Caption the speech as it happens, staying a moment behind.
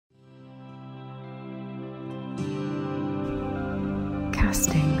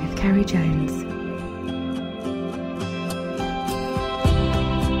Podcasting with Ceri Jones.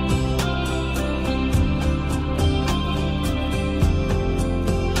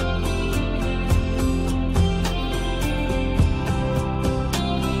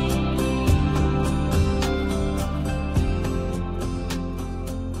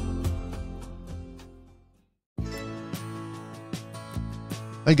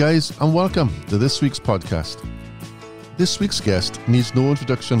 Hi guys, and welcome to this week's podcast. This week's guest needs no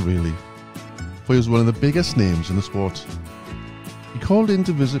introduction really, for he is one of the biggest names in the sport. He called in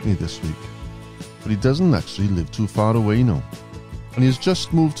to visit me this week, but he doesn't actually live too far away now, and he has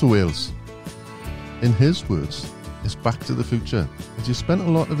just moved to Wales. In his words, it's back to the future, as he spent a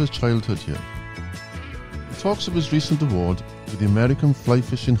lot of his childhood here. He talks of his recent award with the American Fly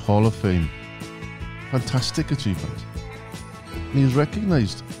Fishing Hall of Fame. Fantastic achievement. And he is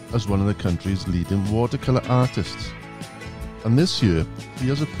recognised as one of the country's leading watercolour artists. And this year, he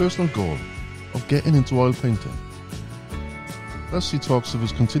has a personal goal of getting into oil painting. Thus, he talks of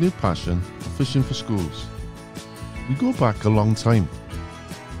his continued passion for fishing for schools. We go back a long time,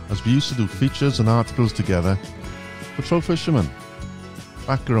 as we used to do features and articles together for trout fishermen,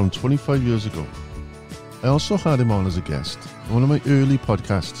 back around 25 years ago. I also had him on as a guest on one of my early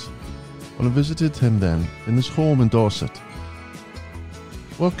podcasts, when I visited him then in his home in Dorset.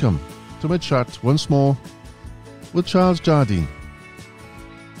 Welcome to my chat once more with Charles Jardine.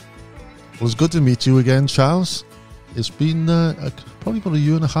 Well, it's good to meet you again, Charles. It's been probably about a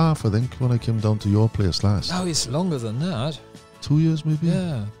year and a half, I think, when I came down to your place last. Oh, it's longer than that. 2 years, maybe?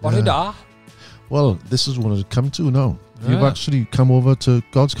 Yeah. Yeah. Well, this is what I've come to now. Yeah. You've actually come over to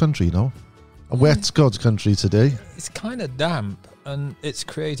God's country now. A wet God's country today. It's kind of damp, and it's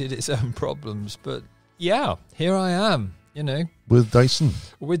created its own problems. But yeah, here I am. You know, with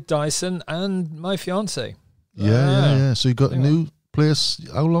Dyson and my fiance. Yeah. So you got a new place.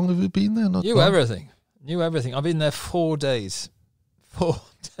 How long have you been there? Knew everything. I've been there 4 days. 4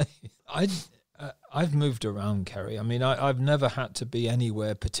 days. I've moved around, Ceri. I mean, I've never had to be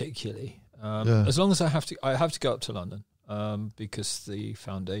anywhere particularly. As long as I have to go up to London because the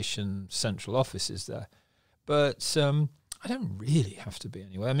foundation central office is there. But I don't really have to be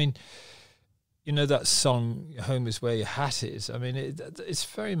anywhere. I mean, you know that song, "Home is where your hat is." I mean, it's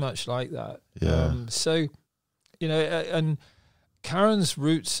very much like that. Yeah. So, you know, and Karen's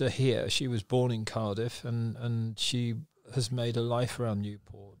roots are here. She was born in Cardiff, and she has made a life around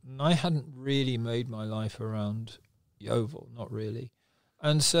Newport. And I hadn't really made my life around Yeovil, not really.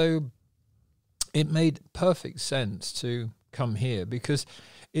 And so it made perfect sense to come here because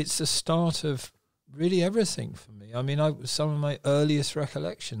it's the start of really everything for me. I mean, some of my earliest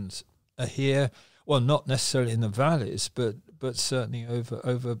recollections are here, well, not necessarily in the valleys, but certainly over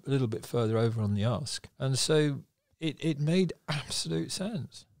a little bit further over on the Usk. And so it made absolute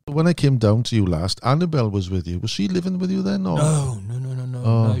sense. When I came down to you last, Annabelle was with you. Was she living with you then? Or? No.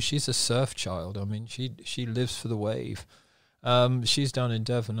 No, she's a surf child. I mean, she lives for the wave. She's down in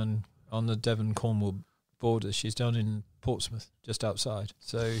Devon and on the Devon-Cornwall border. She's down in Portsmouth, just outside.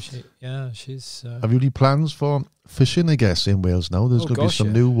 So she's. Have you any plans for fishing? I guess in Wales now. There's going to be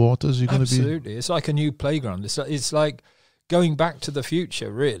some new waters. You're going to be. Absolutely, it's like a new playground. It's like going back to the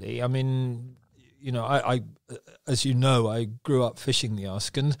future. Really, I mean, you know, I as you know, I grew up fishing the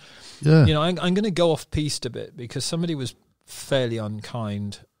Usk, and you know, I'm going to go off piste a bit because somebody was fairly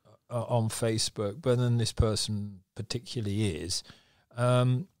unkind on Facebook, but then this person particularly is.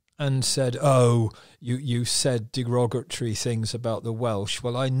 And said, "Oh, you said derogatory things about the Welsh."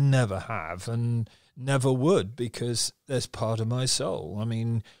 Well, I never have and never would because there's part of my soul. I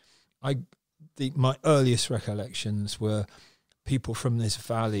mean, my earliest recollections were people from this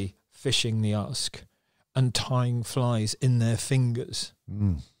valley fishing the Usk and tying flies in their fingers.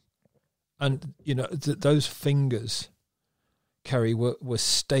 And, you know, those fingers, Ceri, were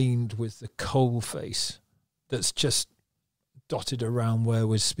stained with the coal face that's just dotted around where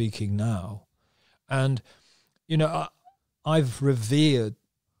we're speaking now. And, you know, I've revered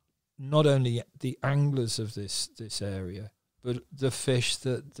not only the anglers of this area, but the fish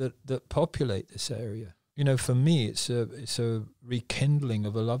that populate this area. You know, for me, it's a rekindling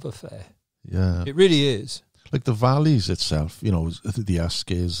of a love affair. Yeah. It really is. Like the valleys itself, you know, the Usk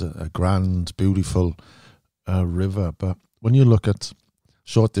is a grand, beautiful river. But when you look at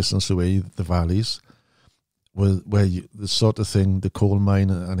short distance away, the valleys, where the sort of thing, the coal mine,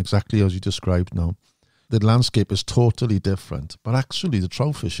 and exactly as you described now, the landscape is totally different. But actually, the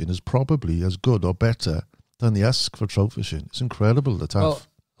trout fishing is probably as good or better than the Usk for trout fishing. It's incredible, the tough.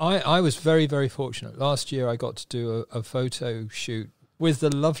 Well, I was very, very fortunate. Last year, I got to do a photo shoot with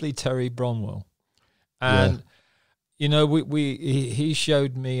the lovely Terry Bromwell. And, You know, he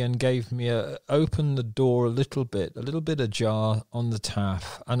showed me and gave me opened the door a little bit ajar on the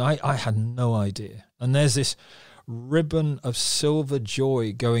taff, and I had no idea. And there's this ribbon of silver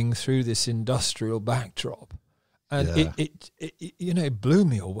joy going through this industrial backdrop, and it blew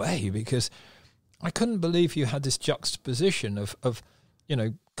me away, because I couldn't believe you had this juxtaposition of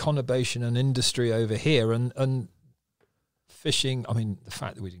conurbation and industry over here, and fishing. I mean, the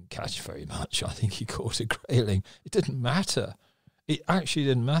fact that we didn't catch very much, I think he caught a grayling. It didn't matter. It actually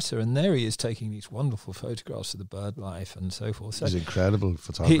didn't matter. And there he is taking these wonderful photographs of the bird life and so forth. So he's an incredible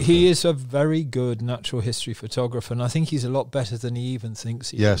photographer. He is a very good natural history photographer, and I think he's a lot better than he even thinks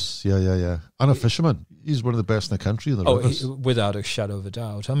he is. Yeah. And a fisherman. He's one of the best in the country in the rivers. Without a shadow of a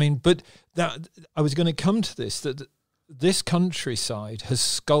doubt. I mean, but that I was going to come to this, that this countryside has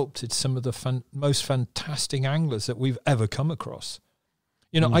sculpted some of the most fantastic anglers that we've ever come across.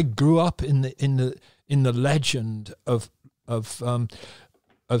 You know, I grew up in the legend of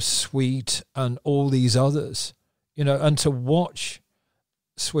Sweet and all these others. You know, and to watch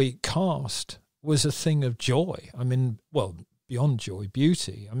Sweet cast was a thing of joy. I mean, well, beyond joy,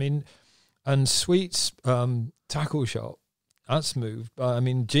 beauty. I mean, and Sweet's tackle shop, that's moved. I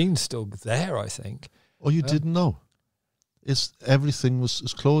mean, Gene's still there, I think. Oh, you didn't know? Everything was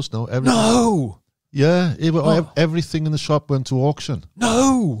closed now. No. Yeah, everything in the shop went to auction.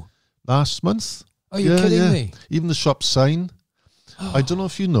 No. Last month. Are you kidding me? Even the shop sign. I don't know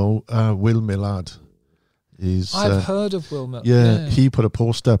if you know Will Millard. I've heard of Will Millard. Yeah, he put a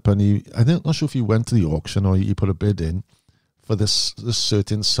post up, and I'm not sure if he went to the auction or he put a bid in for this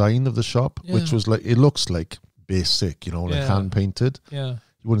certain sign of the shop, which was like, it looks like basic, like hand painted. Yeah.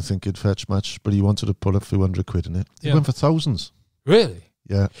 You wouldn't think it'd fetch much, but he wanted to put a few £100 in it. It went for thousands. Really?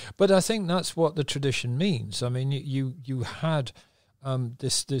 Yeah. But I think that's what the tradition means. I mean, you had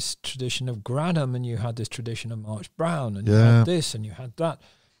this tradition of Granham, and you had this tradition of March Brown, and you had this and you had that.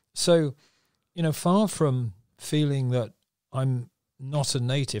 So, far from feeling that I'm not a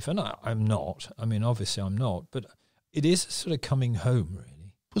native, and I'm not. I mean, obviously I'm not, but it is sort of coming home,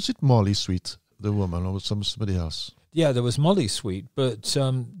 really. Was it Molly Sweet, the woman, or was somebody else? Yeah, there was Molly Sweet, but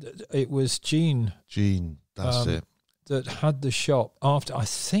it was Jean. Jean, that's it. That had the shop after. I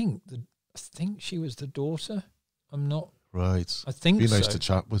think she was the daughter. I'm not. Right. I think it'd be nice so. to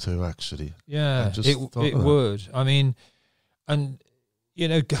chat with her, actually. Yeah, it would. I mean, and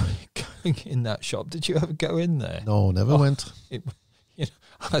going in that shop. Did you ever go in there? No, never went.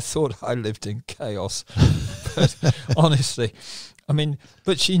 I thought I lived in chaos, but honestly. I mean,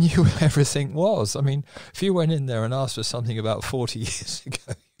 but she knew where everything was. I mean, if you went in there and asked for something about 40 years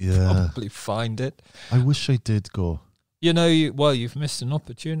ago, you'd probably find it. I wish I did go. You've missed an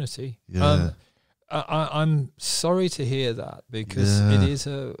opportunity. Yeah. I'm sorry to hear that, because it is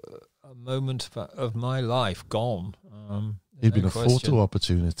a moment of my life gone. It'd been a photo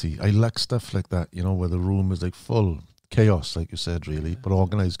opportunity. I like stuff like that, where the room is like full chaos, like you said, really, but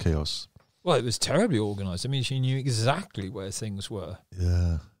organised chaos. Well, it was terribly organised. I mean, she knew exactly where things were.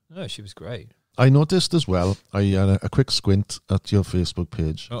 Yeah. No, she was great. I noticed as well, I had a quick squint at your Facebook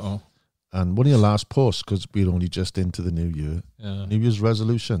page. Uh-oh. And one of your last posts, because we're only just into the new year, Yeah. New Year's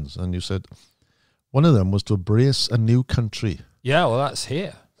resolutions, and you said one of them was to embrace a new country. Yeah, well, that's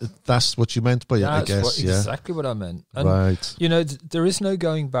here. That's what you meant by it, I guess. Exactly what I meant. And, right. There is no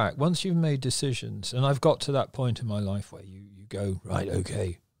going back. Once you've made decisions, and I've got to that point in my life where you go, right,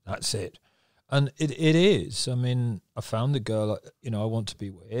 okay, that's it. And it is. I mean, I found the girl, I want to be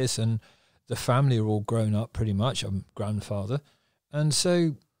with, and the family are all grown up pretty much. I'm grandfather. And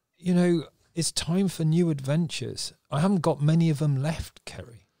so, it's time for new adventures. I haven't got many of them left,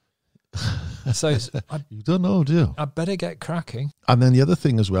 Ceri. So you don't know, do you? I better get cracking. And then the other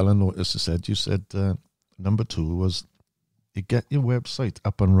thing as well, I noticed you said number 2 was you get your website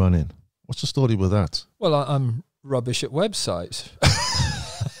up and running. What's the story with that? Well, I'm rubbish at websites.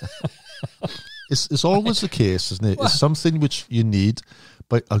 It's always the case, isn't it? Well, it's something which you need,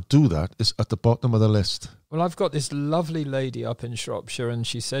 but I'll do that. It's at the bottom of the list. Well, I've got this lovely lady up in Shropshire, and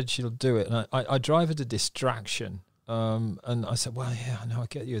she said she'll do it. And I drive her to distraction. And I said, well, yeah, I know, I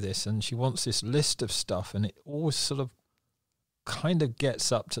get you this. And she wants this list of stuff, and it always sort of kind of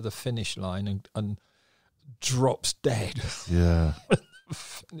gets up to the finish line and drops dead. Yeah.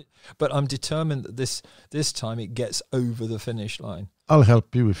 But I'm determined that this time it gets over the finish line. I'll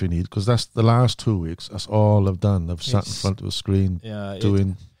help you if you need, because that's the last 2 weeks. That's all I've done. I've sat in front of a screen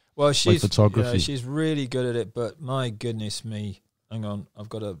doing my photography. She's really good at it, but my goodness me. Hang on, I've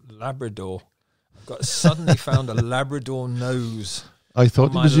got a Labrador. I've got suddenly found a Labrador nose. I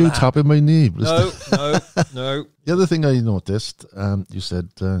thought it was you tapping my knee. No. The other thing I noticed, you said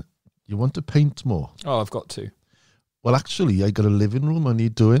you want to paint more. Oh, I've got to. Well, actually, I got a living room I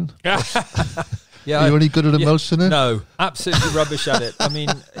need doing. Yeah, Are you any good at emulsion it? No, absolutely rubbish at it. I mean,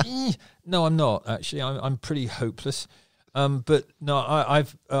 no, I'm not actually. I'm pretty hopeless. But no,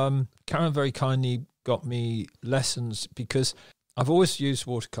 I've Karen very kindly got me lessons because I've always used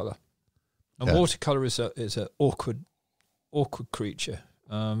watercolor, and watercolor is a awkward creature.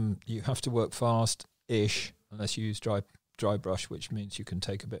 You have to work fast-ish unless you use dry brush, which means you can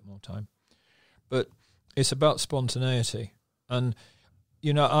take a bit more time. But it's about spontaneity, and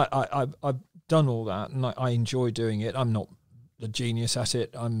I've done all that, and I enjoy doing it. I'm not a genius at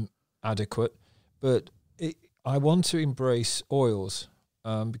it. I'm adequate, but I want to embrace oils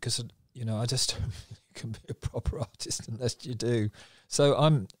because I just don't think you can be a proper artist unless you do. So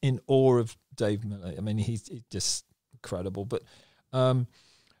I'm in awe of Dave Miller. I mean, he's just incredible. But I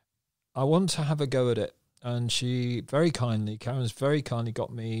want to have a go at it, and Karen's very kindly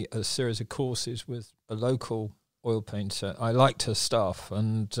got me a series of courses with a local oil painter. I liked her stuff,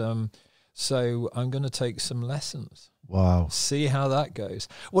 and so I'm going to take some lessons. Wow. See how that goes.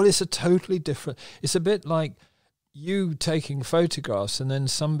 Well, it's a totally different... It's a bit like you taking photographs and then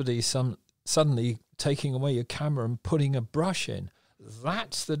somebody suddenly taking away your camera and putting a brush in.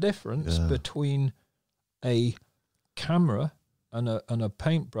 That's the difference between a camera and a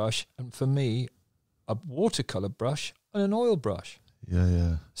paintbrush, and for me, a watercolor brush and an oil brush.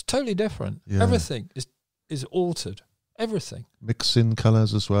 Yeah. It's totally different. Yeah. Everything is altered. Everything. Mixing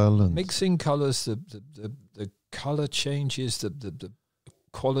colours as well. And mixing colours, the colour changes, the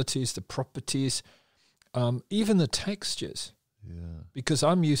qualities, the properties, even the textures. Yeah. Because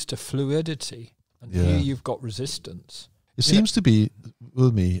I'm used to fluidity, and here you've got resistance. It seems to be,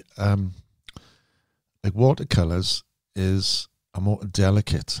 with me, like watercolours is a more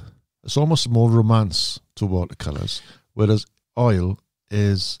delicate. It's almost more romance to watercolours, whereas oil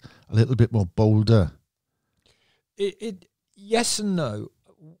is a little bit more bolder. Yes and no.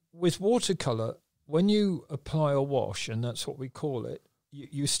 With watercolour, when you apply a wash, and that's what we call it,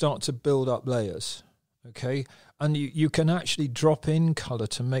 you start to build up layers, okay? And you can actually drop in colour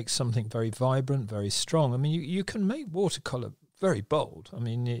to make something very vibrant, very strong. I mean, you can make watercolour very bold. I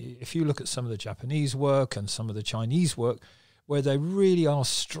mean, if you look at some of the Japanese work and some of the Chinese work, where they really are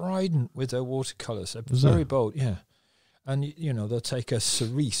strident with their watercolours, they're very bold, yeah. And, they'll take a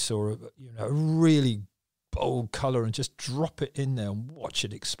cerise or a really bold colour and just drop it in there and watch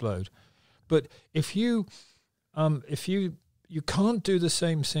it explode. But if you can't do the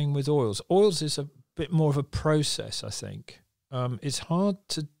same thing with oils. Oils is a bit more of a process, I think. It's hard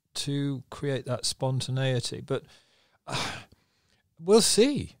to create that spontaneity, but we'll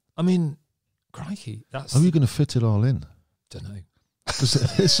see. I mean, crikey, How are you going to fit it all in? Don't know. Because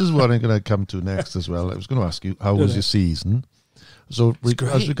this is what I'm going to come to next as well. I was going to ask you, how was your season? So,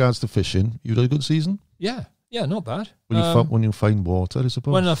 as regards to fishing, you had a good season? Yeah, not bad. When you find water, I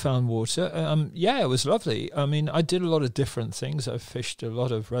suppose? When I found water, it was lovely. I mean, I did a lot of different things. I fished a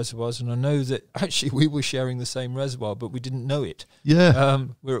lot of reservoirs, and I know that actually we were sharing the same reservoir, but we didn't know it. Yeah.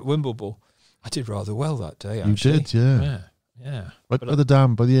 We were at Wimbleby. I did rather well that day, actually. You did, yeah. Yeah. Right by the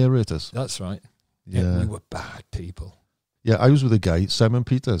dam, by the aerators. That's right. Yeah. We were bad people. Yeah, I was with a guy, Simon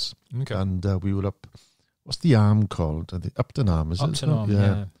Peters, okay. And we were up, what's the arm called? The Upton Arm, is it? Upton Arm,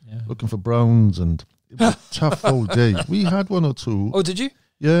 yeah. Looking for browns, and it was a tough whole day. We had one or two. Oh, did you?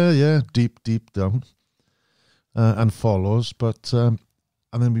 Yeah, deep down, and follows. But, and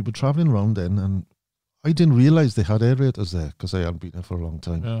then we were travelling around then, and I didn't realise they had aerators there, because I hadn't been there for a long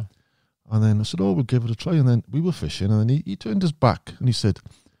time. Yeah. And then I said, we'll give it a try. And then we were fishing, and then he turned his back, and he said,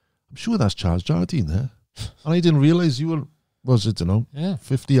 I'm sure that's Charles Jardine there. And I didn't realise you were,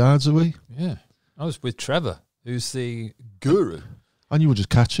 50 yards away? Yeah. I was with Trevor, who's the guru. And you were just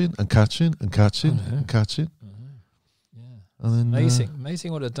catching and catching and catching and catching. Yeah. And then,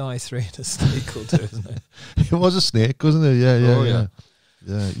 amazing what a die three and a snake will do, isn't it? It was a snake, wasn't it? Yeah. Yeah.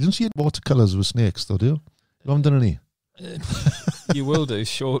 You didn't see watercolours with snakes, though, do you? You haven't done any? You will do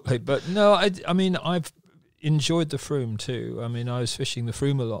shortly. But no, I mean, I've enjoyed the Froome too. I mean, I was fishing the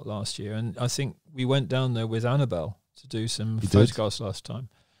Froome a lot last year, and I think we went down there with Annabelle to do some photographs last time.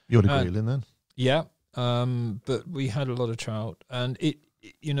 You had a grilling then? Yeah, but we had a lot of trout, and it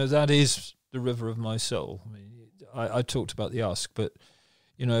that is the river of my soul. I mean, I talked about the Usk, but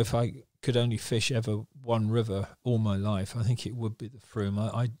if I could only fish ever one river all my life, I think it would be the Froome.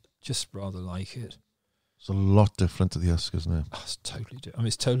 I just rather like it. It's a lot different to the Usk, isn't it? Oh, it's totally different. I mean,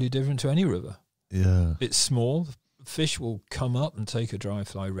 it's totally different to any river. Yeah. It's small. Fish will come up and take a dry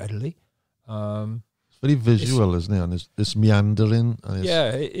fly readily. It's very visual, isn't it? And it's meandering.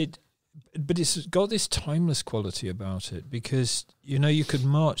 And but it's got this timeless quality about it, because you could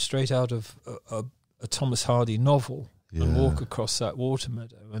march straight out of a Thomas Hardy novel and walk across that water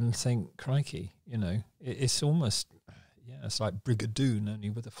meadow and think, crikey, it's almost, it's like Brigadoon, only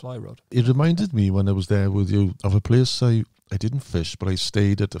with a fly rod. It reminded me when I was there with you of a place I didn't fish, but I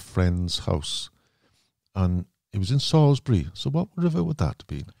stayed at a friend's house, and it was in Salisbury. So what river would that have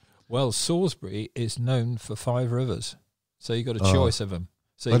been? Well, Salisbury is known for 5 rivers, so you got a choice of them.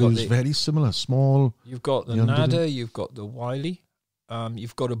 So but it was very similar, small. You've got the Nadder, you've got the Wiley,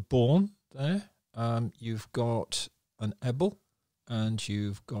 you've got a Bourne there, you've got an Ebble, and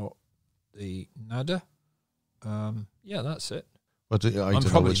you've got the Nadder. That's it. But I'm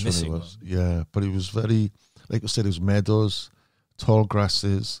probably missing one. Yeah, but it was very, like I said, it was meadows, tall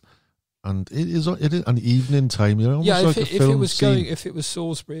grasses, and it is an evening time. Almost like a film scene. If it was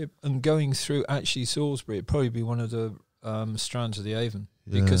Salisbury and going through actually Salisbury, it'd probably be one of the strands of the Avon,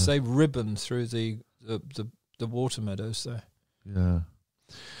 because they ribbon through the water meadows there. Yeah.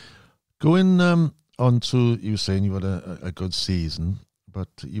 Going on to, you were saying you had a good season, but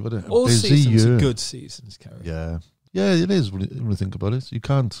you had a all busy seasons year. Are good seasons, Ceri. Yeah. Yeah, it is when you think about it. You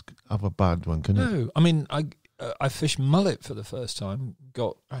can't have a bad one, can you? No, I mean, I fished mullet for the first time.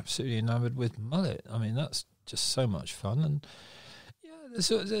 Got absolutely enamoured with mullet. I mean, that's just so much fun, and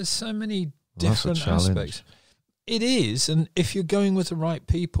there's so many different aspects. It is, and if you're going with the right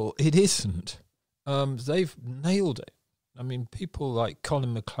people, it isn't. They've nailed it. I mean, people like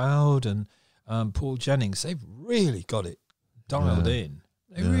Colin McLeod and Paul Jennings, they've really got it dialed in.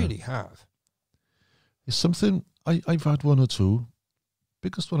 They really have. It's something I've had one or two.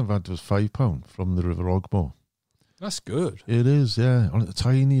 Biggest one I've had was £5 from the River Ogmore. That's good. It is, yeah. On a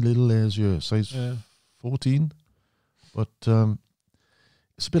tiny little azure, size 14. But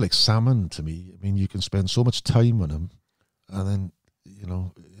it's a bit like salmon to me. I mean, you can spend so much time on them, and then,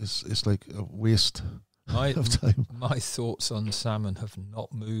 it's like a waste of time. My thoughts on salmon have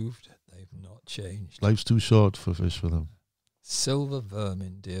not moved. They've not changed. Life's too short for fish for them. Silver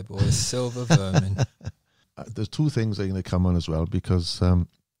vermin, dear boy, silver vermin. There's 2 things that are going to come on as well, because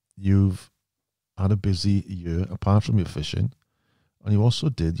you've had a busy year apart from your fishing, and you also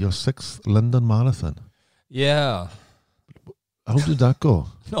did your 6th London Marathon. Yeah. How did that go?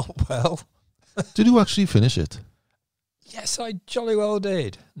 Not well. Did you actually finish it? Yes, I jolly well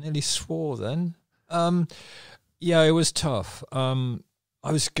did. Nearly swore then. It was tough.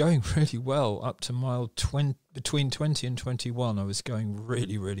 I was going really well up to mile 20, between 20 and 21. I was going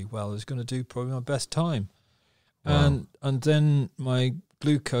really, really well. I was going to do probably my best time. Wow. And then my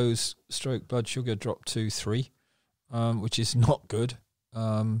glucose / blood sugar dropped to 3, which is not good.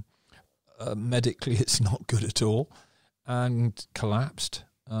 Medically, it's not good at all. And collapsed,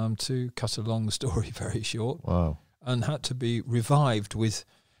 to cut a long story very short. Wow. And had to be revived with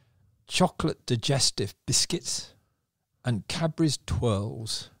chocolate digestive biscuits and Cadbury's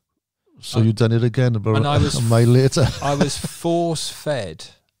twirls. So you've done it again about a mile later. I was force-fed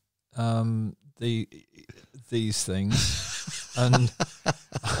these things. And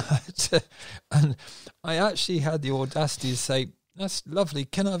I actually had the audacity to say, "That's lovely,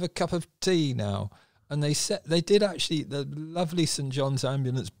 can I have a cup of tea now?" And they did actually, the lovely St. John's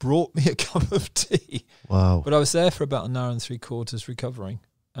ambulance brought me a cup of tea. Wow. But I was there for about an hour and 3/4 recovering.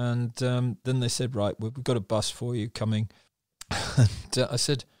 And then they said, right, we've got a bus for you coming. And I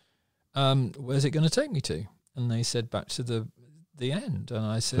said, where's it going to take me to? And they said, back to the end. And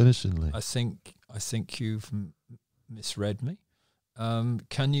I said, finishingly. I think you've misread me.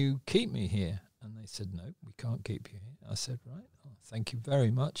 Can you keep me here? And they said, no, we can't keep you here. I said, right, thank you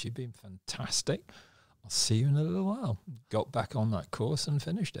very much. You've been fantastic. I'll see you in a little while. Got back on that course and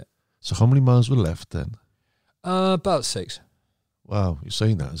finished it. So how many miles were left then? About 6. Wow, you're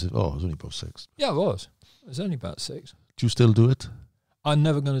saying that as if, it was only about 6. Yeah, it was. It was only about 6. Do you still do it? I'm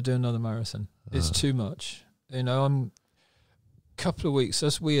never going to do another marathon. It's too much. I'm a couple of weeks,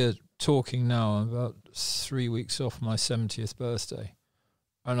 as we are talking now, I'm about 3 weeks off my 70th birthday.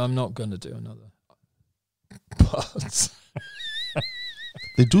 And I'm not going to do another. But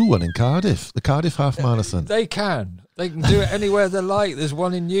they do one in Cardiff, the Cardiff Half Marathon. They can do it anywhere they like. There's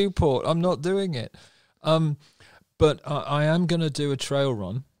one in Newport. I'm not doing it. But I am going to do a trail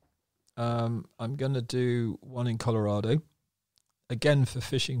run. I'm going to do one in Colorado, again for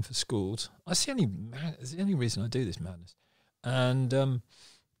fishing for schools. It's the only reason I do this madness. And I'm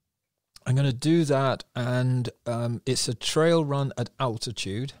going to do that, and it's a trail run at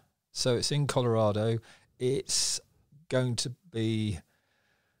altitude. So it's in Colorado. It's going to be,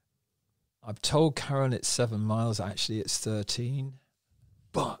 I've told Karen it's 7 miles. Actually, it's 13.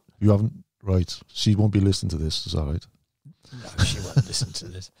 But you haven't, right. She won't be listening to this. Is that right? No, she won't listen to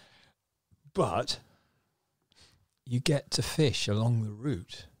this. But you get to fish along the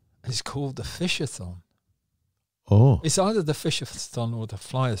route. It's called the Fishathon. Oh. It's either the Fishathon or the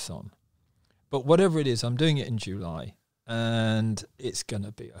Flyathon. But whatever it is, I'm doing it in July, and it's going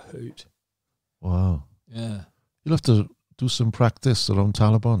to be a hoot. Wow. Yeah. You'll have to do some practice around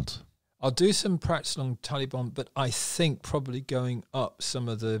Talibont. I'll do some practice along Talibont, but I think probably going up some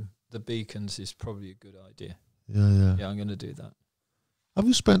of the beacons is probably a good idea. Yeah. Yeah, I'm going to do that. Have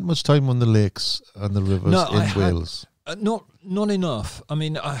you spent much time on the lakes and the rivers in Wales? Not enough. I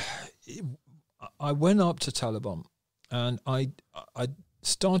mean, I went up to Talibont, and I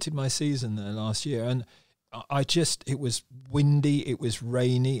started my season there last year, and it was windy, it was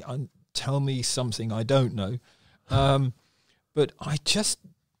rainy. Tell me something I don't know. But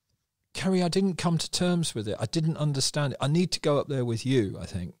Ceri, I didn't come to terms with it. I didn't understand it. I need to go up there with you, I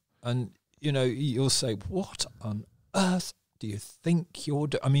think. And, you'll say, what on earth do you think you're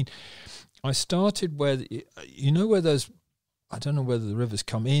doing? I mean, I started where there's, I don't know whether the rivers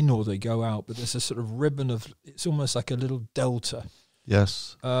come in or they go out, but there's a sort of ribbon it's almost like a little delta.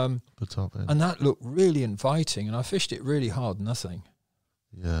 Yes. The top end. And that looked really inviting, and I fished it really hard, nothing.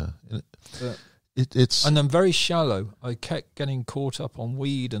 Yeah. But It's and then very shallow. I kept getting caught up on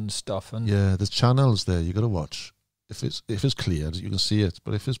weed and stuff. And yeah, there's channels there you got to watch. If it's cleared, you can see it.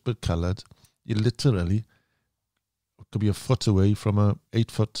 But if it's bit coloured, you literally could be a foot away from a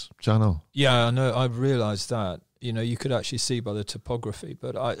 8-foot channel. Yeah, I know. I've realised that. You could actually see by the topography,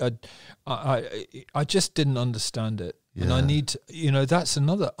 but I just didn't understand it. Yeah. And I need to, that's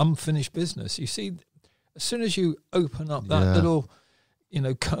another unfinished business. You see, as soon as you open up that little,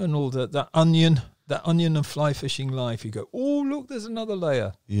 kernel, that onion of fly fishing life, you go, oh, look, there's another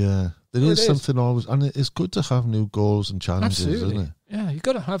layer. Yeah, there is something always, and it's good to have new goals and challenges, Absolutely. isn't it? Yeah, you've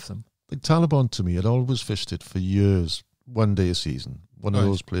got to have them. Like Talibont, to me, I'd always fished it for years, one day a season, one of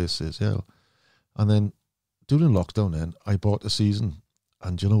those places, yeah. And then during lockdown then, I bought a season,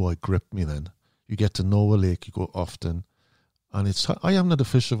 and what gripped me then? You get to know a lake, you go often, and I am not a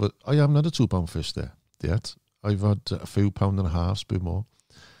 2-pound fish there yet. I've had a few £1.5, a bit more.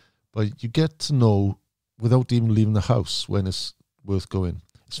 But you get to know without even leaving the house when it's worth going.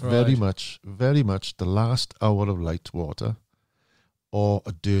 It's very much the last hour of light water or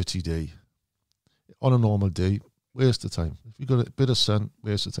a dirty day. On a normal day, waste of time. If you've got a bit of sun,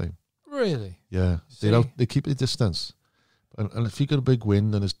 waste of time. Really? Yeah. They keep a distance. And if you got a big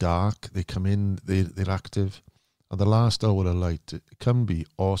wind and it's dark, they come in, they're active. And the last hour of light, it can be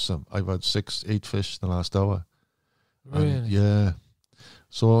awesome. I've had 6-8 fish in the last hour. Really? And yeah.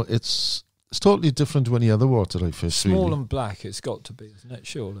 So it's totally different to any other water I fish. Small really. And black it's got to be, isn't it,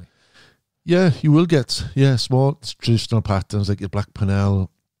 surely? Yeah, you will get, small traditional patterns like your black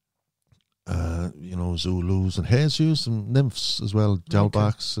panel, Zulus and haresus and nymphs as well.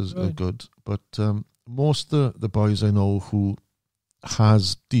 Gelbacks are good. But most of the boys I know who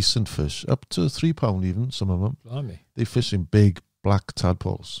has decent fish, up to £3 even, some of them. Blimey. They fish in big black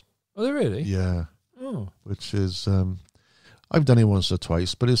tadpoles. Are they really? Yeah. Oh. Which is, I've done it once or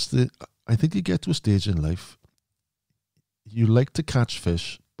twice, but I think you get to a stage in life, you like to catch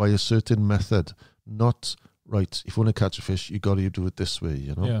fish by a certain method, not, right, if you want to catch a fish, you got to do it this way,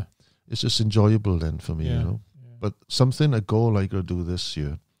 Yeah. It's just enjoyable then for me, Yeah. But a goal I got to do this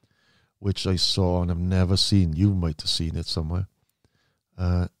year, which I saw and I've never seen, you might have seen it somewhere.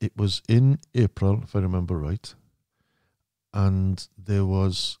 It was in April, if I remember right, and there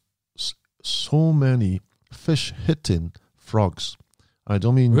was so many fish hitting frogs. I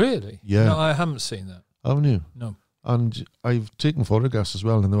don't mean... Really? Yeah. No, I haven't seen that. Haven't you? No. And I've taken photographs as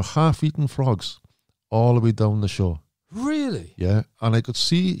well, and there were half-eaten frogs all the way down the shore. Really? Yeah, and I could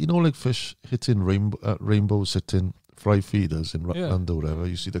see, like fish hitting rainbows hitting fry feeders in Rutland or whatever.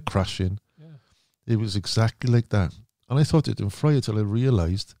 You see the crashing. Yeah. It was exactly like that. And I thought it didn't fry until I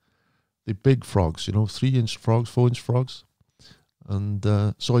realised the big frogs, 3-inch frogs, 4-inch frogs. And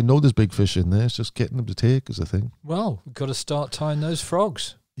so I know there's big fish in there. It's just getting them to take is the thing. Well, we've got to start tying those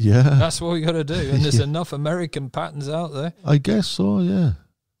frogs. Yeah. That's what we got to do. And there's enough American patterns out there. I guess so, yeah.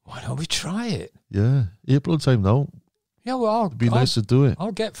 Why don't we try it? Yeah. April time now. Yeah, well, it'd be nice to do it.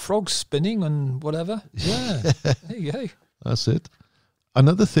 I'll get frogs spinning and whatever. Yeah. There you go. That's it.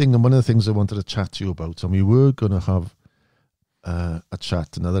 Another thing, and one of the things I wanted to chat to you about, and we were going to have a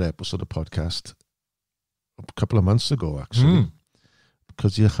chat, another episode of podcast, a couple of months ago, actually,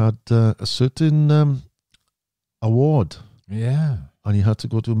 because you had a certain award. Yeah. And you had to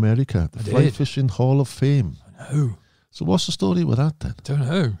go to America, the Fly Fishing Hall of Fame. I know. So what's the story with that then? Don't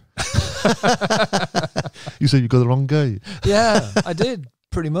know. You said you got the wrong guy. Yeah, I did,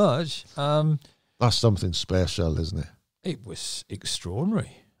 pretty much. That's something special, isn't it? It was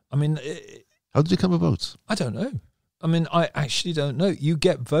extraordinary. I mean... how did you come about? I don't know. I mean, I actually don't know. You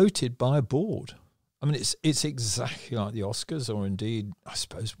get voted by a board. I mean, it's exactly like the Oscars, or indeed, I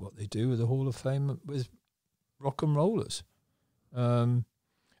suppose, what they do with the Hall of Fame with rock and rollers.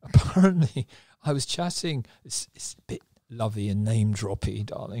 Apparently, I was chatting. It's a bit lovey and name droppy,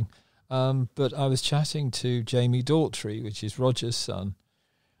 darling. But I was chatting to Jamie Daughtry, which is Roger's son,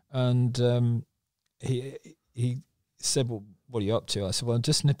 and he said, "Well, what are you up to?" I said, "Well, I'm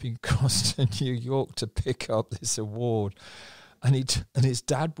just nipping across to New York to pick up this award," and his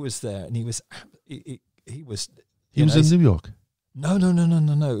dad was there, and he was in New York.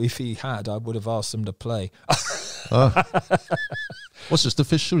 No. If he had, I would have asked him to play. What's this, the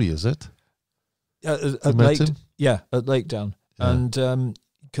fishery, is it? At Lake Down. Yeah. And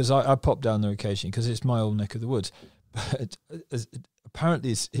because I pop down there occasionally because it's my old neck of the woods. But apparently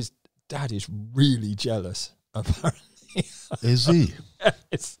his dad is really jealous, apparently. Is he?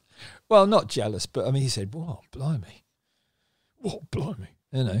 Well, not jealous, but I mean, he said, "Whoa, blimey. What, blimey?"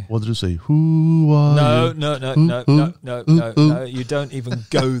 You know. What did you say? Who are you? No. You don't even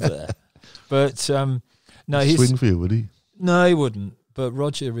go there. But no, he's swing for you, would he? No, he wouldn't. But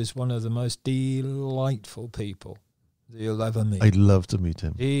Roger is one of the most delightful people that you'll ever meet. I'd love to meet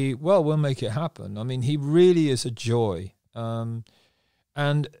him. We'll make it happen. I mean, he really is a joy, and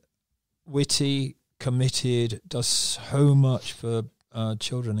witty, committed, does so much for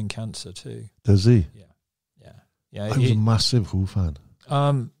children in cancer too. Does he? Yeah. I was a massive Who fan.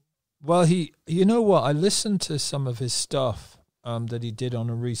 Well, you know what? I listened to some of his stuff that he did on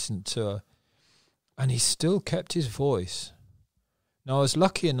a recent tour, and he still kept his voice. Now, I was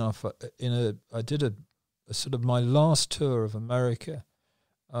lucky enough I did a sort of my last tour of America,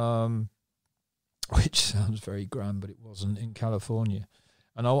 which sounds very grand, but it wasn't, in California.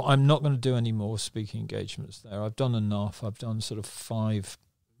 And I'm not going to do any more speaking engagements there. I've done enough. I've done sort of 5,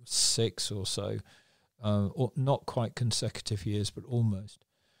 6 or so. Or not quite consecutive years, but almost.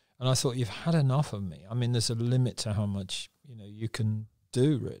 And I thought, you've had enough of me. I mean, there's a limit to how much you can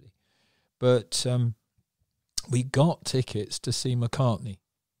do, really. But we got tickets to see McCartney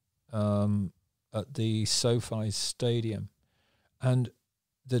at the SoFi Stadium, and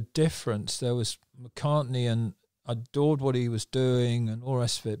the difference, there was McCartney, and I adored what he was doing and all the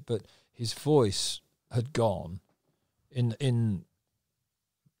rest of it, but his voice had gone in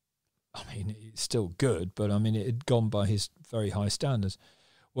I mean, it's still good, but I mean, it had gone by his very high standards.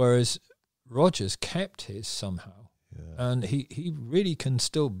 Whereas Rogers kept his somehow. Yeah. And he really can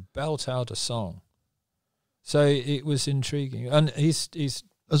still belt out a song. So it was intriguing. And he's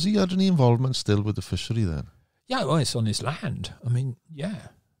has he had any involvement still with the fishery then? Yeah, well, it's on his land. I mean, yeah.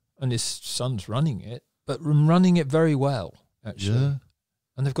 And his son's running it, but running it very well, actually. Yeah.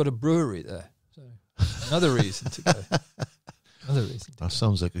 And they've got a brewery there. So another reason to go. That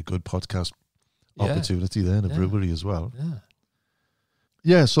sounds like a good podcast opportunity then, a brewery as well.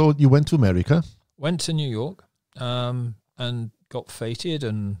 Yeah, so you went to America. Went to New York and got fated,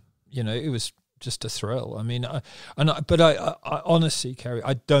 and, it was just a thrill. I mean, I honestly, Ceri,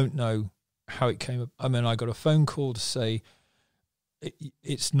 I don't know how it came up. I mean, I got a phone call to say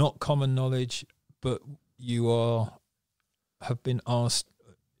it's not common knowledge, but you have been asked.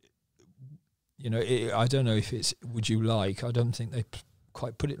 I don't know if it's would you like. I don't think they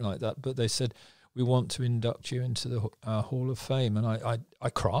quite put it like that, but they said we want to induct you into the Hall of Fame, and I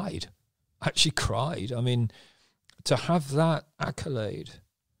cried. I actually cried. I mean, to have that accolade.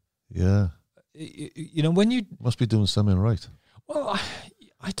 Yeah. When you must be doing something right. Well,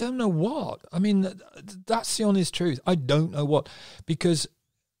 I don't know what. I mean, that's the honest truth. I don't know what, because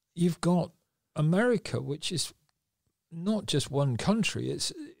you've got America, which is not just one country,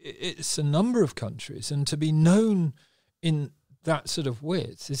 it's a number of countries, and to be known in that sort of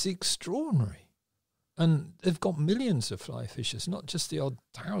width is extraordinary. And they've got millions of fly fishers, not just the odd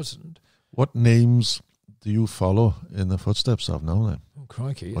 1,000. What names do you follow in the footsteps of now then? Oh,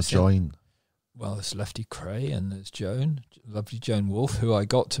 crikey. Or join? Well, there's Lefty Cray, and there's Joan, lovely Joan Wolfe, who I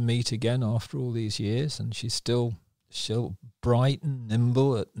got to meet again after all these years, and she's still bright and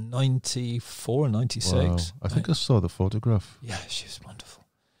nimble at 94 and 96. Wow. I think I saw the photograph. Yeah, she was wonderful.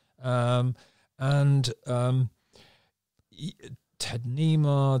 Ted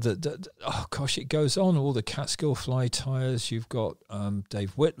Nima, oh gosh, it goes on. All the Catskill fly tyers. You've got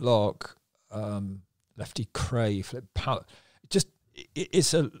Dave Whitlock, Lefty Cray, Flip Pallet.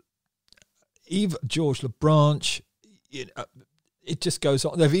 It's George LeBranch. It just goes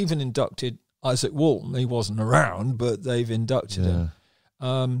on. They've even inducted Isaac Walton. He wasn't around, but they've inducted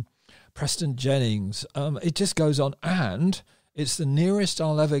him. Preston Jennings. It just goes on, and it's the nearest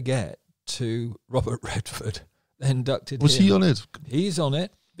I'll ever get to Robert Redford. They inducted Was him. he on it? He's on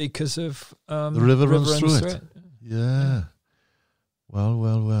it because of the river runs through it. Yeah.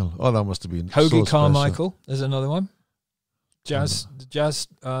 Well. Oh, that must have been Hoagie so Carmichael. There's another one. Jazz. The jazz.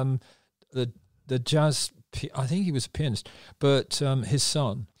 I think he was a pianist, but his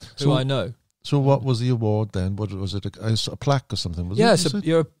son, who I know. So what was the award then? What was it? A plaque or something? Was it?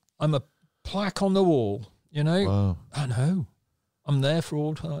 Yeah, I'm a plaque on the wall. You know. Wow. I know. I'm there for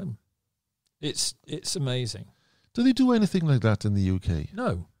all time. It's amazing. Do they do anything like that in the UK?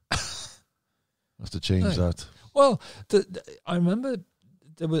 No. Have to change that. Well, I remember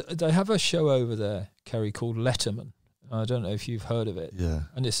they have a show over there, Ceri, called Letterman. I don't know if you've heard of it. Yeah.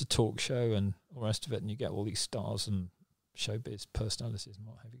 And it's a talk show and all the rest of it, and you get all these stars and showbiz personalities and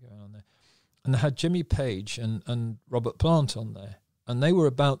what have you going on there. And they had Jimmy Page and Robert Plant on there, and they were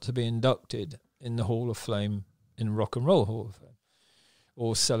about to be inducted in the Hall of Fame, in Rock and Roll Hall of Fame,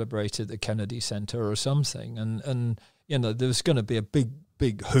 or celebrated at the Kennedy Center or something. And you know, there was going to be a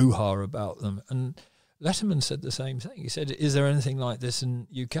big hoo-ha about them. And Letterman said the same thing. He said, "Is there anything like this in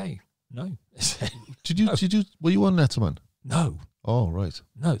UK?" No. Were you on Letterman? No. Oh, right.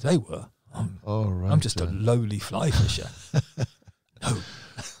 No, they were. Right. I'm just a lowly fly fisher. No.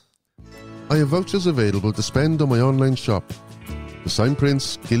 I have vouchers available to spend on my online shop for sign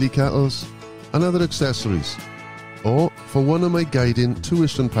prints, gilly kettles and other accessories, or for one of my guiding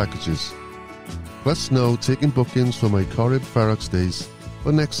tuition packages. Plus now taking bookings for my Corrib Ferox days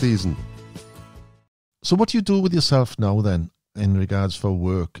for next season. So what do you do with yourself now then in regards for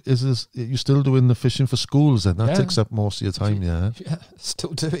work? Is you still doing the fishing for schools then? That takes up most of your time, yeah? Yeah,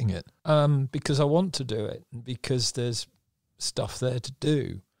 still doing it. Because I want to do it, because there's stuff there to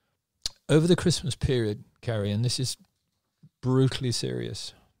do. Over the Christmas period, Ceri, and this is brutally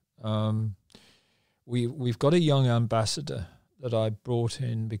serious, we've got a young ambassador that I brought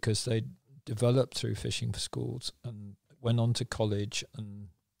in because they developed through fishing for schools and went on to college, and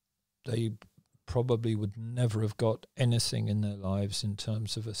they probably would never have got anything in their lives in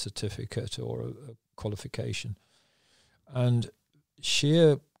terms of a certificate or a qualification. And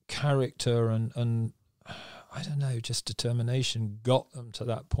sheer character and I don't know, just determination got them to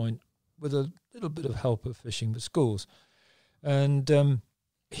that point with a little bit of help of fishing for schools. And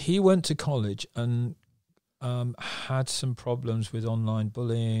he went to college and had some problems with online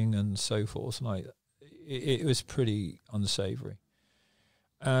bullying and so forth. Like it was pretty unsavory.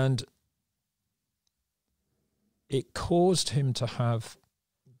 And it caused him to have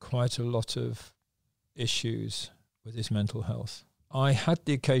quite a lot of issues with his mental health. I had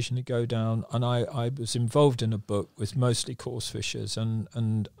the occasion to go down, and I was involved in a book with mostly coarse fishers,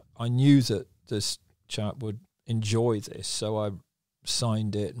 and I knew that this chap would enjoy this, so I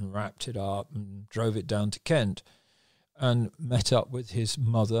signed it and wrapped it up and drove it down to Kent and met up with his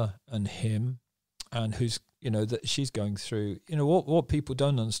mother and him, and who's, you know, that she's going through, you know, what people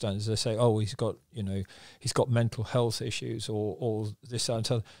don't understand is they say, oh, he's got mental health issues or this and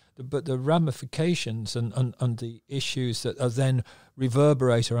that. But the ramifications and the issues that are then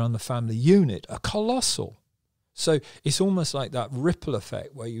reverberate around the family unit are colossal. So it's almost like that ripple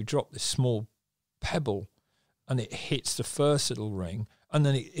effect where you drop this small pebble and it hits the first little ring, and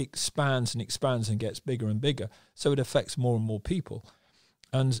then it expands and expands and gets bigger and bigger. So it affects more and more people.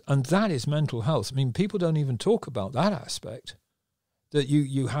 And that is mental health. I mean, people don't even talk about that aspect, that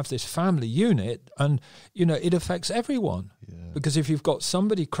you have this family unit and, you know, it affects everyone. Yeah. Because if you've got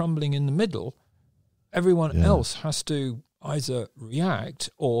somebody crumbling in the middle, everyone else has to either react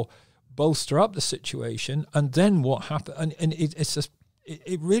or bolster up the situation. And then what happens? And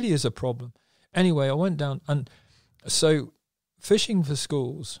it really is a problem. Anyway, I went down, and so fishing for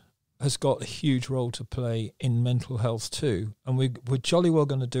schools has got a huge role to play in mental health too. And we're jolly well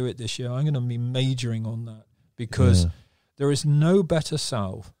going to do it this year. I'm going to be majoring on that because there is no better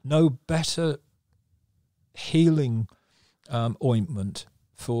salve, no better healing ointment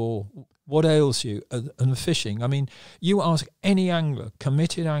for what ails you than fishing. I mean, you ask any angler,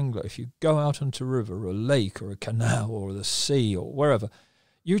 committed angler, if you go out onto a river or a lake or a canal or the sea or wherever,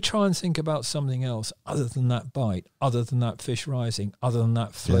 you try and think about something else other than that bite, other than that fish rising, other than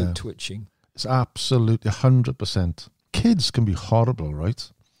that float twitching. It's absolutely 100%. Kids can be horrible,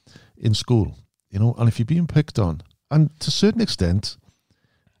 right, in school, you know, and if you're being picked on, and to a certain extent,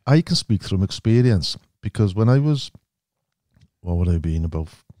 I can speak from experience, because when I was, what would I have been, about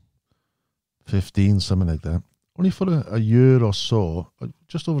 15, something like that, only for a year or so,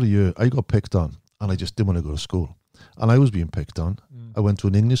 just over a year, I got picked on, and I just didn't want to go to school. And I was being picked on. I went to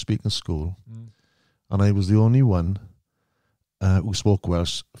an English-speaking school, and I was the only one who spoke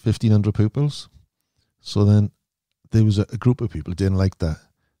Welsh, 1,500 pupils. So then there was a group of people who didn't like that,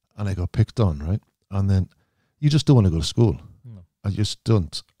 and I got picked on, right? And then you just don't want to go to school. No. I just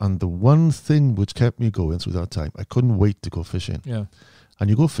don't. And the one thing which kept me going through that time, I couldn't wait to go fishing. Yeah. And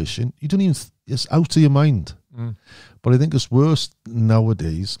you go fishing, you don't even, it's out of your mind. But I think it's worse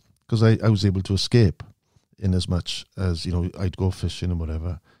nowadays because I was able to escape in as much as, I'd go fishing and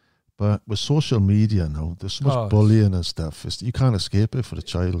whatever. But with social media now, there's so much bullying and stuff. You can't escape it for a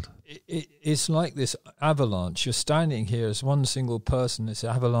child. It's like this avalanche. You're standing here as one single person. This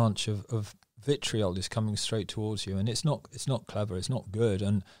avalanche of vitriol is coming straight towards you, and it's not clever. It's not good.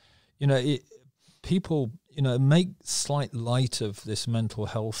 And people make slight light of this mental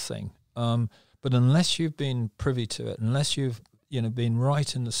health thing. But unless you've been privy to it, unless you've been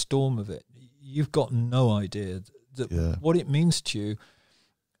right in the storm of it, you've got no idea what it means to you.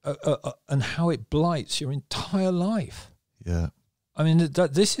 And how it blights your entire life. Yeah. I mean,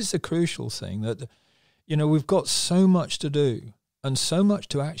 this is the crucial thing, that, we've got so much to do and so much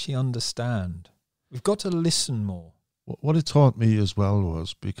to actually understand. We've got to listen more. What it taught me as well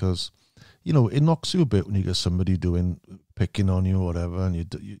was because, it knocks you a bit when you get somebody picking on you or whatever, and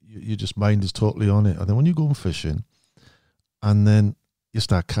you just mind is totally on it. And then when you go fishing and then you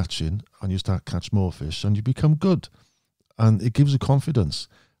start catching and you start catch more fish and you become good, and it gives you confidence.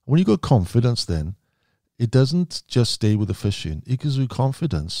 When you got confidence, then it doesn't just stay with the fishing. It gives you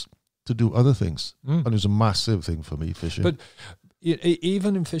confidence to do other things. And it was a massive thing for me, fishing. But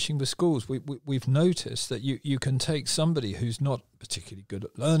even in fishing for schools, we've noticed that you can take somebody who's not particularly good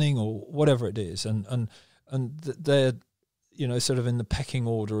at learning or whatever it is, and they're sort of in the pecking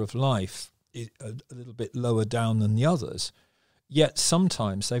order of life a little bit lower down than the others. Yet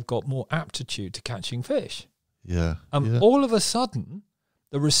sometimes they've got more aptitude to catching fish. Yeah. All of a sudden,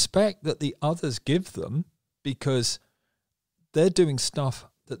 the respect that the others give them, because they're doing stuff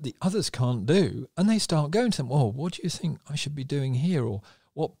that the others can't do, and they start going to them, oh, what do you think I should be doing here? Or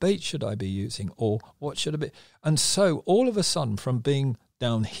what bait should I be using? Or what should I be? And so all of a sudden, from being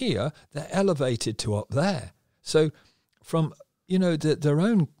down here, they're elevated to up there. So from, their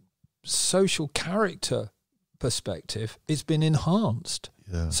own social character perspective, it's been enhanced.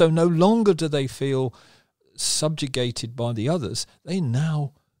 Yeah. So no longer do they feel subjugated by the others. They're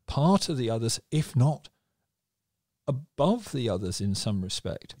now part of the others, if not above the others in some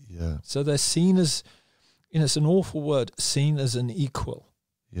respect. Yeah. So they're seen as, it's an awful word, seen as an equal.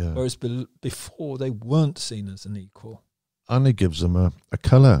 Yeah. Whereas before they weren't seen as an equal. And it gives them a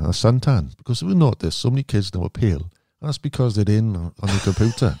colour, a suntan. Because we notice so many kids now are pale. And that's because they're in on the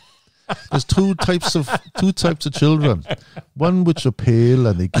computer. There's two types of children. One which are pale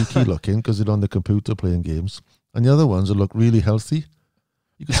and they're geeky looking because they're on the computer playing games, and the other ones that look really healthy.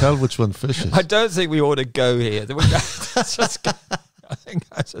 You can tell which one fishes. I don't think we ought to go here. I think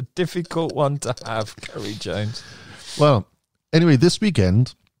that's a difficult one to have, Ceri Jones. Well, anyway, this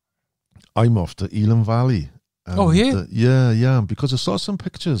weekend I'm off to Elam Valley. And, yeah, because I saw some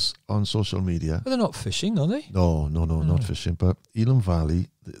pictures on social media. But they're not fishing, are they? No, not fishing. But Elam Valley,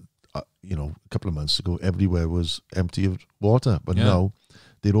 a couple of months ago, everywhere was empty of water. But now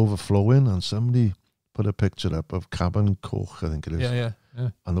they're overflowing, and somebody put a picture up of Cabin Coch, I think it is. Yeah.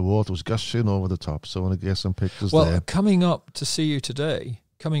 And the water was gushing over the top. So I want to get some pictures there. Well, coming up to see you today,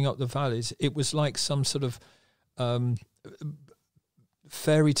 coming up the valleys, it was like some sort of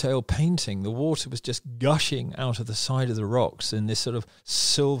fairy tale painting. The water was just gushing out of the side of the rocks in this sort of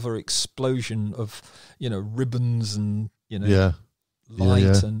silver explosion of, ribbons and,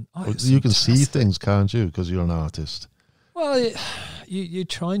 light. And you can see things, can't you? Because you're an artist. Well, you're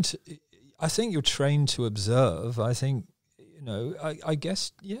trying to. I think you're trained to observe. I think, I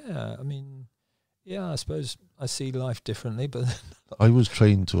guess, yeah. I mean, yeah. I suppose I see life differently, but I was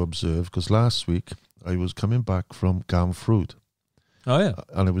trained to observe because last week I was coming back from Gamfruit. Oh yeah,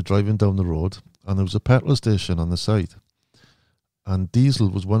 and I was driving down the road, and there was a petrol station on the side, and diesel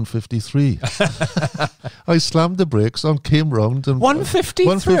was 153. I slammed the brakes on, came round, and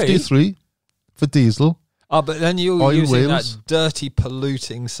 153 for diesel. Oh, but then you're using that dirty,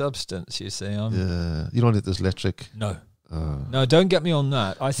 polluting substance. You see, yeah, you don't need this electric. No, no, don't get me on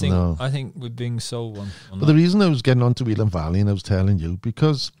that. I think we're being sold one. But the reason I was getting onto Elam Valley, and I was telling you,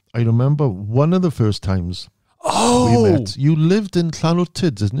 because I remember one of the first times. Oh, we met. You lived in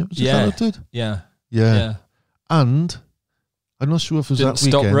Llanwrtyd, isn't it? Was it Llanwrtyd? Yeah. And I'm not sure if it was Didn't that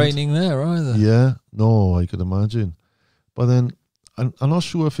weekend. stop raining there either. Yeah, no, I could imagine. But then I'm not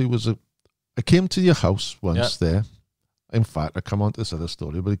sure if it was I came to your house once there. In fact, I come on to this other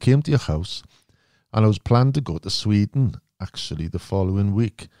story, but I came to your house, and I was planned to go to Sweden actually the following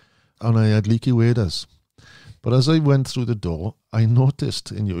week, and I had leaky waders. But as I went through the door, I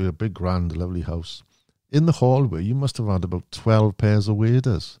noticed in your big, grand, lovely house, in the hallway, you must have had about 12 pairs of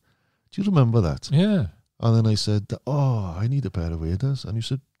waders. Do you remember that? Yeah. And then I said, oh, I need a pair of waders. And you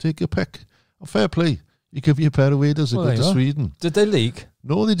said, take your pick. Oh, fair play. You give me a pair of waders and go to Sweden. Did they leak?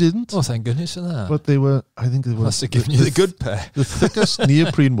 No, they didn't. Oh, thank goodness for that. But they were, I think they were. Must have given you the good pair. The thickest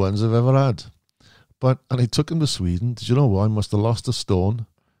neoprene ones I've ever had. And I took them to Sweden. Did you know what? I must have lost a stone.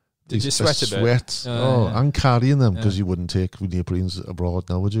 Did you sweat a bit? And carrying them, because you wouldn't take neoprenes abroad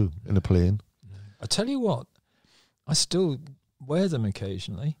now, would you? In a plane. I tell you what, I still wear them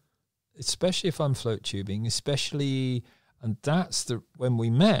occasionally, especially if I'm float tubing, and that's when we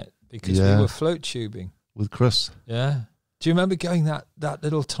met, because we were float tubing. With Chris. Yeah. Do you remember going that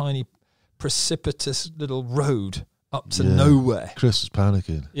little tiny precipitous little road up to nowhere? Chris was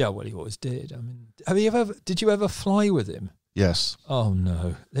panicking. Yeah, well, he always did. I mean, did you ever fly with him? Yes. Oh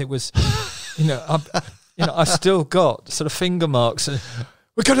no, it was, I've still got sort of finger marks.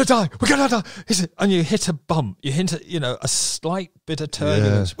 We're gonna die. And you hit a bump. You hit a slight bit of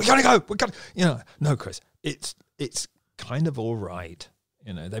turbulence. We gotta go. No, Chris, it's kind of all right.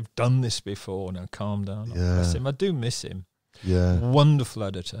 They've done this before. Now calm down. Bless him. I do miss him. Yeah. Wonderful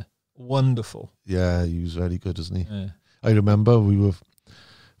editor. Wonderful. Yeah, he was very good, isn't he? Yeah. I remember we were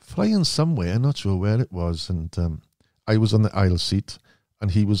flying somewhere. I'm not sure where it was, and I was on the aisle seat,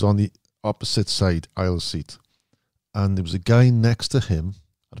 and he was on the opposite side aisle seat. And there was a guy next to him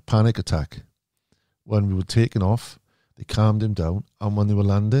had a panic attack. When we were taking off, they calmed him down, and when they were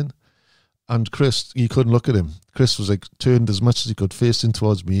landing, and Chris, you couldn't look at him. Chris was like turned as much as he could, facing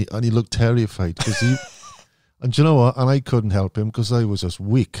towards me, and he looked terrified because he. And do you know what? And I couldn't help him because I was just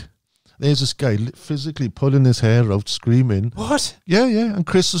weak. There's this guy physically pulling his hair out, screaming. What? Yeah. And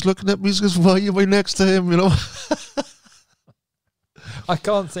Chris was looking at me. He goes, "Why are you right next to him?" I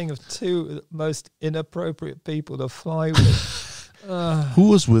can't think of two most inappropriate people to fly with. Who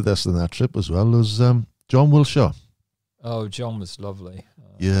was with us on that trip as well was John Wilshaw. Oh, John was lovely.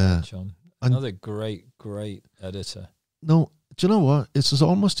 Yeah. John. Another great editor. No, do you know what? It's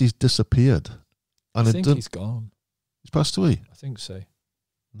almost he's disappeared. And I think he's gone. He's passed away? I think so.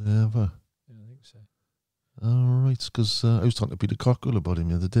 Never. Yeah, I think so. All right, because I was talking to Peter Cockrell about him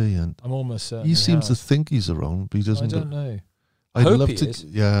the other day, and I'm almost certain he seems to think he's around, but he doesn't. I don't know.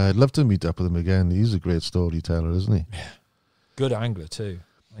 I'd love to meet up with him again. He's a great storyteller, isn't he? Yeah. Good angler too.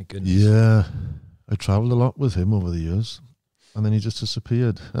 My goodness. Yeah. I travelled a lot with him over the years, and then he just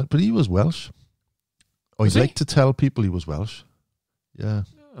disappeared. But he was Welsh. Oh, he'd like to tell people he was Welsh. Yeah.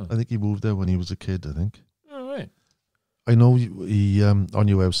 Oh. I think he moved there when he was a kid, I think. All right. I know he on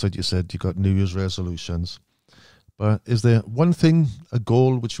your website you said you got New Year's resolutions. But is there one thing, a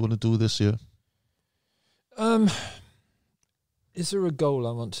goal which you want to do this year? Is there a goal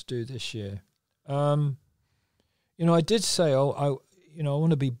I want to do this year? I did say, I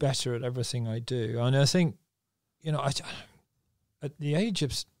want to be better at everything I do. And I think, at the age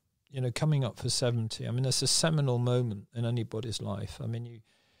of, coming up for 70, I mean, that's a seminal moment in anybody's life. I mean,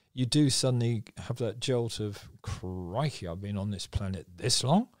 you do suddenly have that jolt of, crikey, I've been on this planet this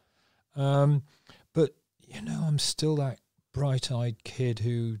long. But, I'm still that bright-eyed kid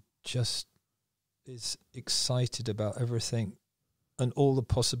who just is excited about everything and all the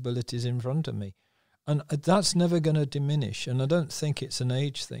possibilities in front of me. And that's never going to diminish. And I don't think it's an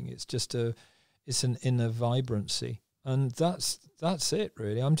age thing. It's just it's an inner vibrancy. And that's it,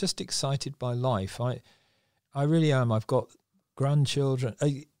 really. I'm just excited by life. I really am. I've got grandchildren.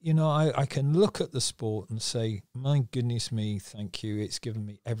 I can look at the sport and say, my goodness me, thank you. It's given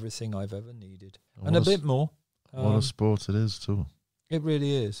me everything I've ever needed. And a bit more. What a sport it is, too. It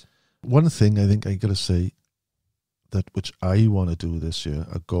really is. One thing I think I got to say, which I want to do this year,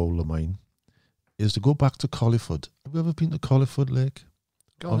 a goal of mine, is to go back to Colliford. Have you ever been to Colliford Lake?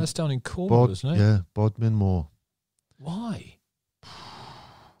 God, that's down in Cornwall, isn't it? Yeah, Bodmin Moor. Why? Do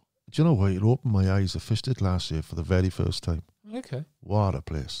you know what? It opened my eyes. I fished it last year for the very first time. Okay. What a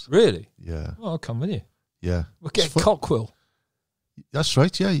place. Really? Yeah. Well, I'll come with you. Yeah. We'll get Cockwill. That's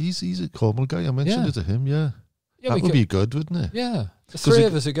right, yeah. He's a Cornwall guy. I mentioned it to him, yeah. That would be good, wouldn't it? Yeah. The three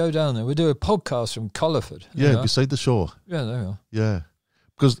of us would go down there. We'd do a podcast from Colliford. Yeah, beside the shore. Yeah, there we are. Yeah.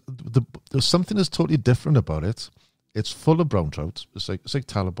 Because there's something that's totally different about it. It's full of brown trout. It's like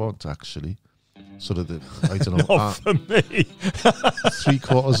Talabot, actually. Sort of I don't know. Not for me.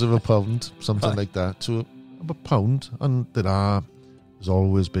 3/4 of a pound, something like that, to a pound. And there's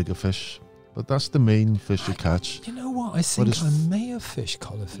always bigger fish. But that's the main fish you catch. You know what? I think I may have fished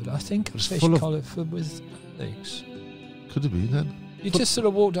Colliford. I think I fished Colliford with Alex. Could it be then? You just sort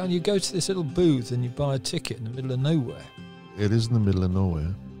of walk down, you go to this little booth and you buy a ticket in the middle of nowhere. It is in the middle of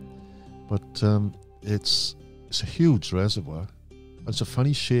nowhere. But it's a huge reservoir. It's a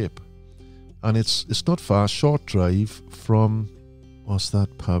funny shape. And it's not far, short drive from, what's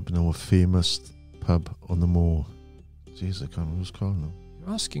that pub now, a famous pub on the moor. Jeez, I can't remember what it's called now.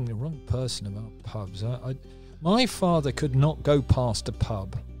 You're asking the wrong person about pubs. My father could not go past a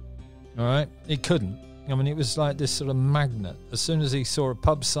pub. All right? He couldn't. I mean, it was like this sort of magnet. As soon as he saw a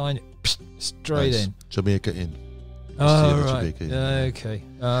pub sign, straight in. Jamaica Inn. Oh, right. Yeah, okay.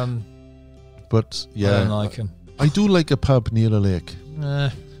 But, yeah. I don't like him. I do like a pub near a lake. Nah.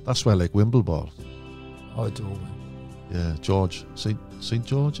 That's why I like Wimbledon. I do. Yeah, George. St.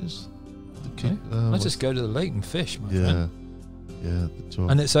 George's? I just go to the lake and fish, my friend. Yeah, the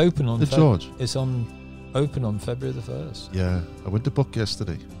George. And it's open on George. It's open on February the 1st. Yeah, I went to book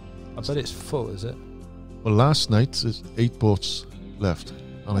yesterday. I bet it's full, is it? Well, last night there's 8 boats left,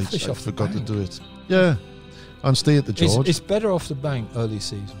 and I forgot to do it. Yeah, and stay at the George. It's better off the bank early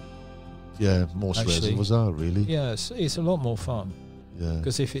season. Yeah, most reservoirs are really. Yeah, it's a lot more fun. Yeah,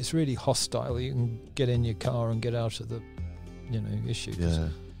 because if it's really hostile, you can get in your car and get out of the, issue. Yeah,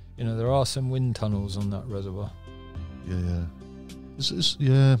 there are some wind tunnels on that reservoir. Yeah.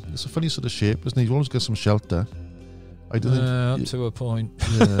 It's a funny sort of shape, isn't it? You always get some shelter. Up to a point.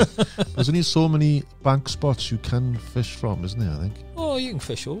 Yeah. There's only so many bank spots you can fish from, isn't there, I think? Oh, you can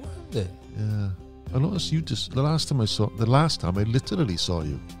fish all around it. Yeah. I noticed you the last time I literally saw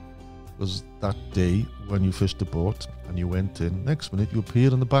you was that day when you fished the boat and you went in. Next minute you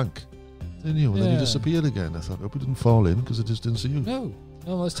appeared on the bank, didn't you? And then you disappeared again. I thought, I hope you didn't fall in because I just didn't see you. No,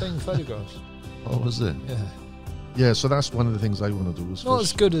 I was taking photographs. Oh, was it? Yeah. Yeah, so that's one of the things I want to do. Is not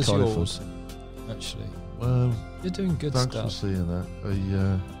as good as yours, actually. Well, you're doing good thanks stuff. Thanks for saying that. I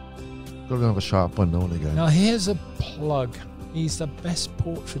got to have a sharp one now and again. Now here's a plug. He's the best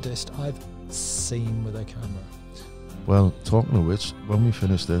portraitist I've seen with a camera. Well, talking of which, when we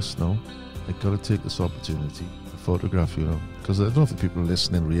finish this now, I've got to take this opportunity to photograph you now, because I don't know if the people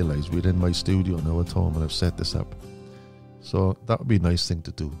listening realise we're in my studio now at home and I've set this up. So that would be a nice thing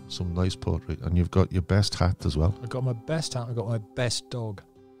to do. Some nice portrait. And you've got your best hat as well. I've got my best hat. I've got my best dog.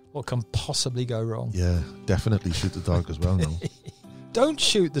 What can possibly go wrong? Yeah, definitely shoot the dog as well now. Don't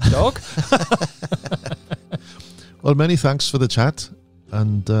shoot the dog. Well, many thanks for the chat.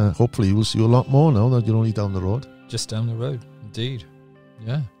 And hopefully we'll see you a lot more now that you're only down the road. Just down the road, indeed.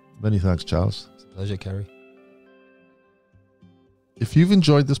 Yeah. Many thanks, Charles. It's a pleasure, Ceri. If you've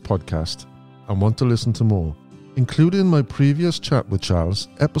enjoyed this podcast and want to listen to more, including my previous chat with Charles,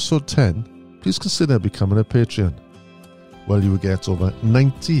 episode 10, please consider becoming a Patreon, where you will get over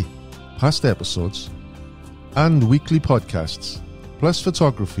 90 past episodes and weekly podcasts, plus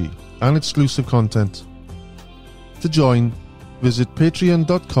photography and exclusive content. To join, visit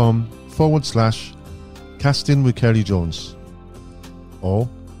patreon.com/casting with Ceri Jones, or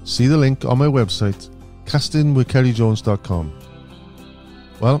see the link on my website, castingwithcerijones.com.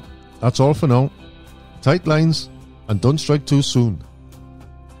 Well, that's all for now. Tight lines and don't strike too soon.